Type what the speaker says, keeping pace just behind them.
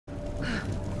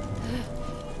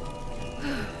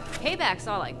Payback's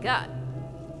all I got.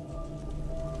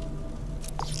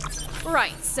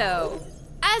 Right, so,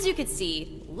 as you can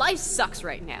see, life sucks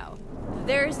right now.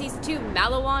 There's these two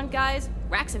Maliwan guys,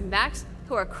 Rax and Max,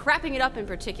 who are crapping it up in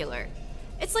particular.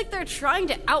 It's like they're trying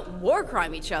to out-war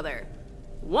crime each other.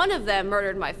 One of them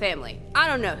murdered my family. I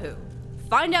don't know who.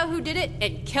 Find out who did it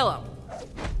and kill him.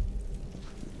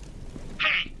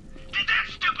 Hey, did that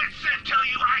stupid Sid tell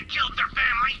you I killed their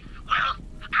family? Well,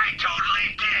 I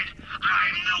totally did.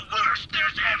 I'm the worst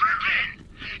there's ever been.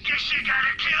 Guess you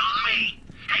gotta kill me.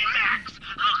 Hey, Max,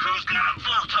 look who's got a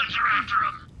Vault Hunter after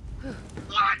him.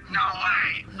 What? No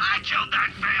way. I killed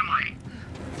that family.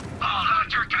 Vault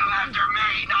Hunter, come after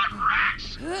me, not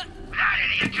Rax. That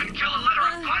idiot can kill a litter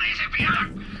of bunnies if he had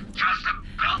a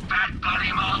custom-built fat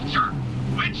bunny mulcher.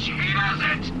 Which he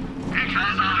doesn't,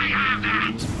 because I have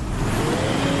that.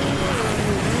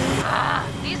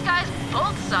 These guys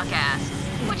both suck ass,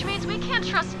 which means we can't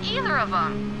trust either of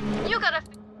them. You gotta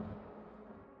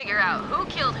figure out who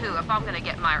killed who if I'm gonna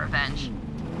get my revenge.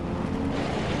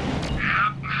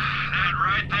 Yep, that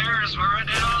right there is where I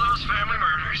did all those family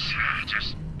murders.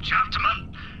 Just chopped them up,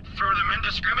 threw them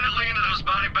indiscriminately into those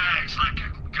body bags like a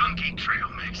gunky trail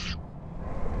mix.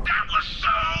 That was so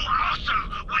awesome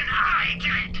when I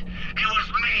did it. It was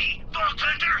me, Vault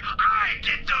Hunter. I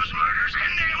did those murders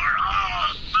and they were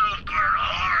all super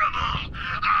horrible.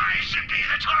 I should be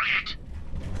the target.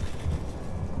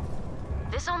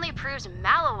 This only proves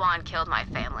Maliwan killed my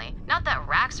family, not that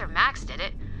Rax or Max did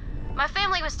it. My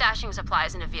family was stashing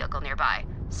supplies in a vehicle nearby.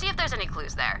 See if there's any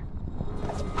clues there.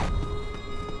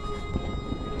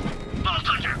 Vault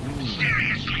Hunter,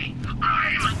 seriously,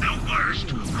 I'm the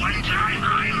worst. One time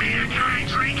I made a guy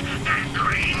drink that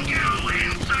green goo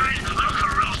inside a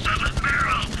corrosive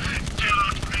barrel.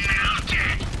 Dude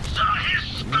melted. Saw his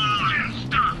skull and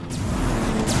stuff.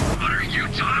 What are you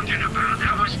talking about?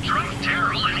 That was drunk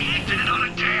Daryl and he did it on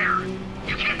a dare.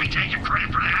 You can't be taking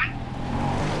credit for that.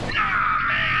 Nah,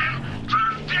 man.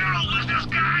 Drunk Daryl was this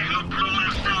guy who blew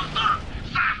himself up,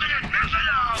 siphoning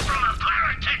methanol from a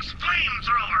Pyrotex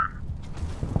flamethrower.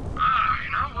 You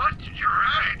know what? You're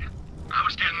right. I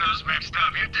was getting those mixed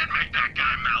up. You did make that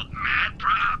guy melt. Mad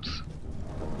props.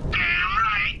 Damn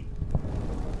right.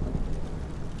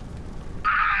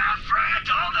 Friend,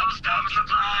 all those dumb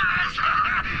supplies.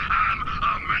 I'm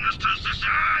a menace to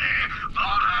society.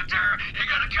 Vault Hunter, you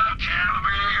gonna come kill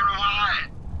me or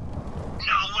what?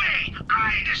 No way.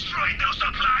 I destroyed those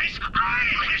supplies.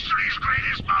 I'm history's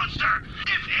greatest monster.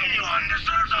 If anyone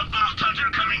deserves a Vault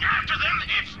Hunter coming after them,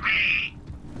 it's me.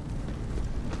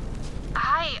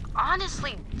 I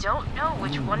honestly don't know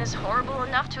which one is horrible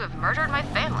enough to have murdered my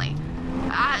family.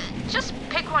 Just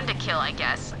pick one to kill, I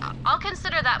guess. I'll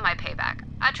consider that my payback.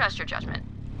 I trust your judgment.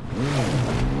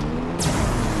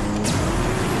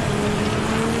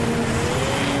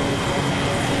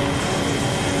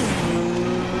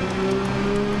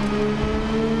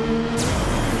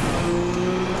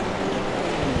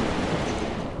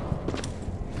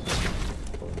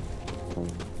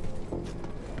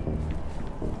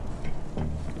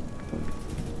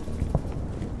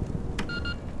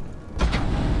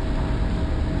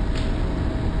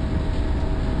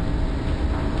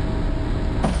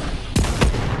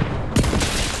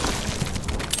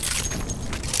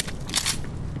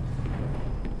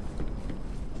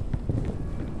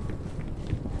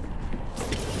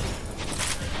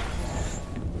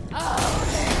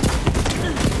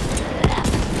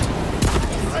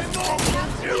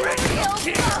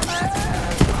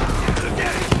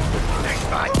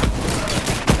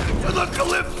 To the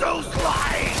Calypso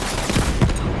slide!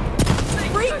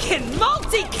 Freaking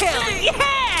multi-kill!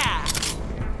 Yeah!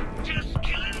 Just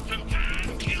killing some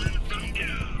time, killing some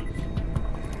dudes.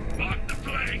 Walk the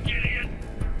plank, idiot.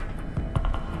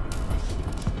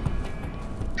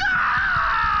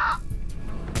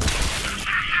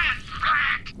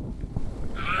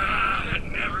 That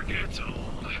never gets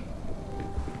old.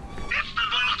 It's the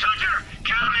Vault Hunter!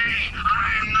 Kill me!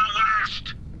 I'm the worst!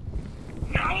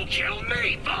 No, kill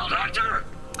me, Vault Hunter!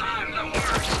 I'm the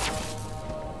worst!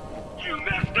 You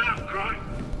messed up, Grunt!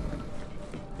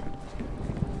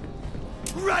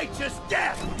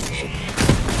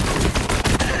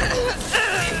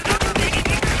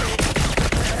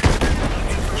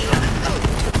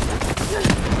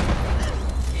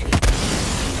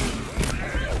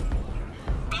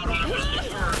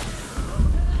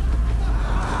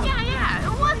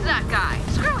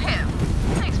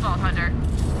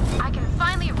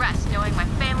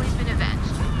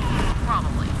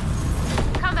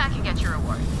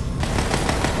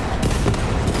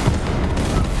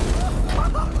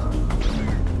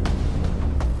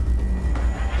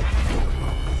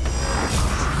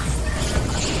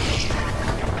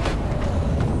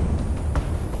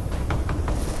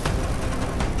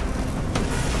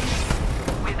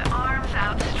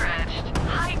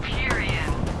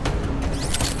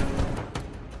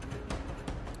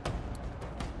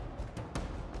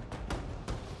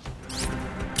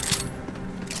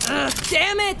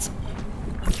 Damn it!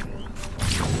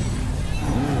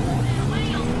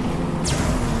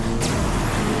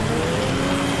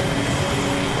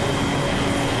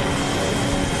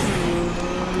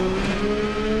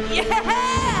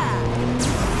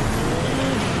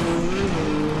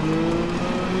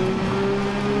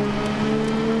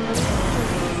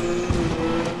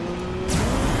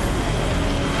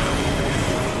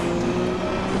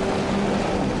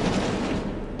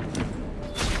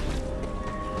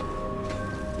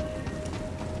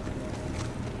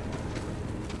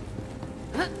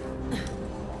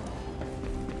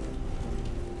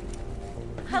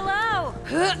 Hello!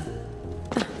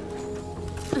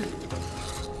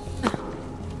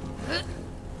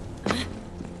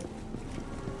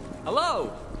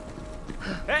 Hello!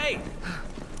 Hey!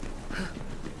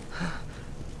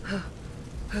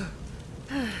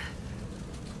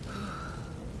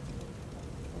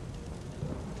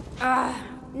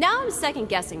 Now I'm second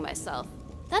guessing myself.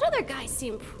 That other guy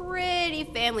seemed pretty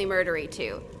family murdery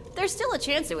too. There's still a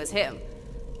chance it was him.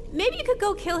 Maybe you could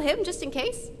go kill him just in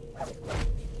case?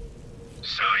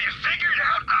 So you figured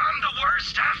out I'm the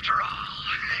worst after all.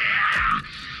 Yeah,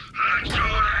 let's do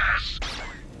this.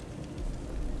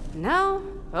 No?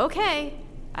 Okay.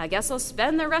 I guess I'll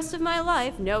spend the rest of my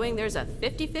life knowing there's a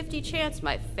 50-50 chance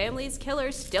my family's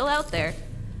killer's still out there.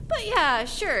 But yeah,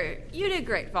 sure, you did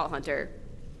great, Fall Hunter.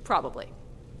 Probably.